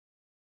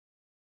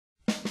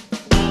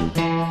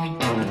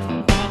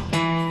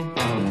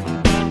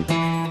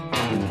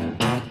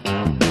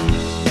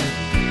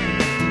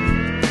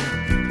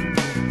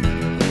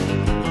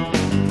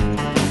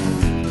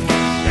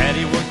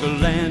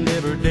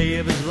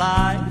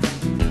life.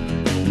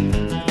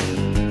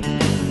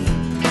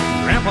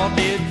 Grandpa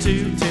did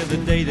too, till the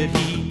day that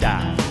he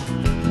died.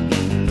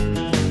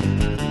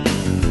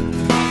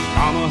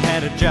 Mama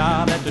had a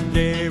job at the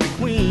Dairy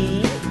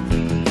Queen.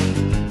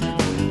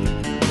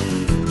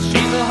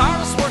 She's the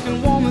hardest working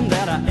woman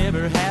that I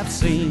ever have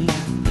seen.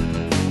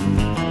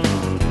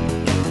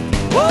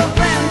 Well,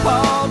 Grandpa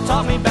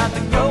taught me about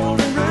the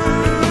golden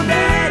rule.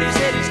 Daddy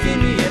said he'd skin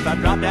me if I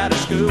dropped out of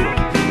school.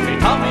 He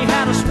taught me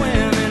how to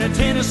swim in a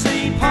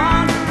Tennessee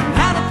pond,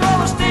 how to throw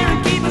a steer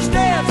and keep a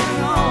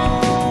Stetson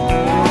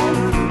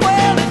on.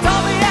 Well, he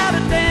taught me how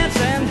to dance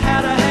and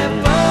how to have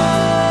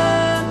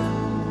fun.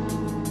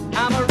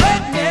 I'm a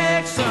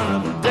redneck son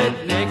of a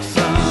redneck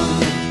son.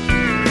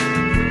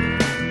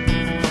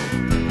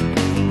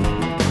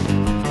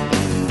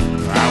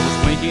 I was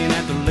winking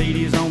at the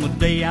ladies on the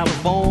day I was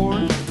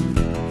born.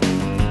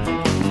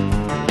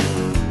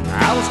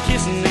 I was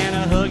kissing and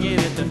hugging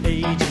at the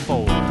age of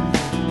 4.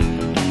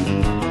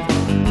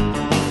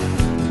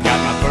 Got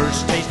my first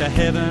taste of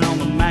heaven on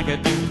the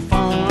McAdoo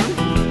farm.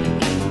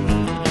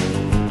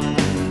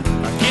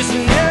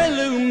 Kissing Mary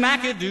Lou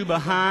McAdoo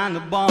behind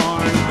the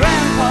barn.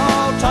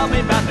 Grandpa taught me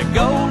about the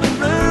golden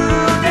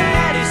rule.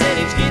 Daddy said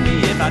he'd skin me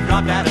if I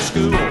dropped out of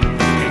school.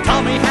 He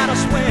taught me how to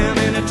swim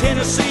in a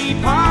Tennessee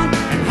pond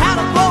and how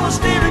to blow a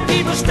steer and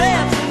keep a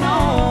Stetson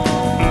on.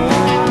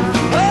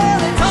 Well,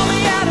 they taught me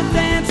how to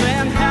dance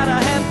and how to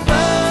have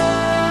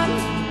fun.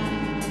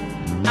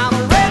 I'm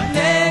a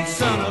redneck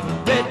son of a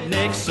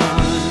redneck son.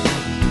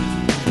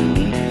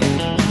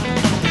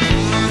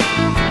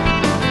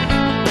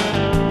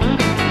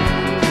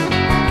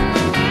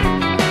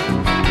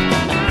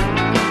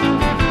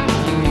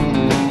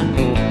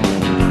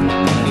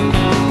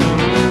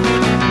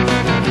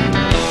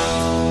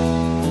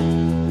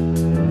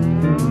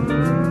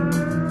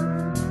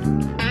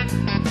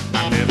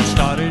 I never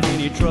started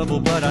any trouble,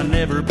 but I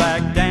never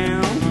backed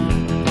down.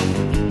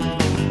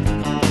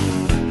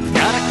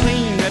 Got a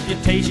clean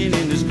reputation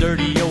in this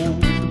dirty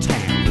old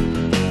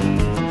town.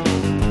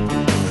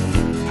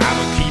 I'm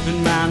a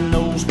keeping my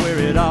nose where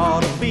it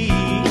ought to be.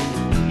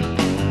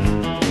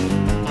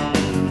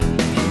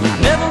 I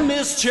never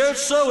missed church,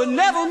 so it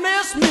never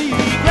missed me.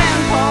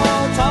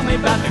 Grandpa taught me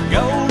about the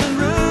gold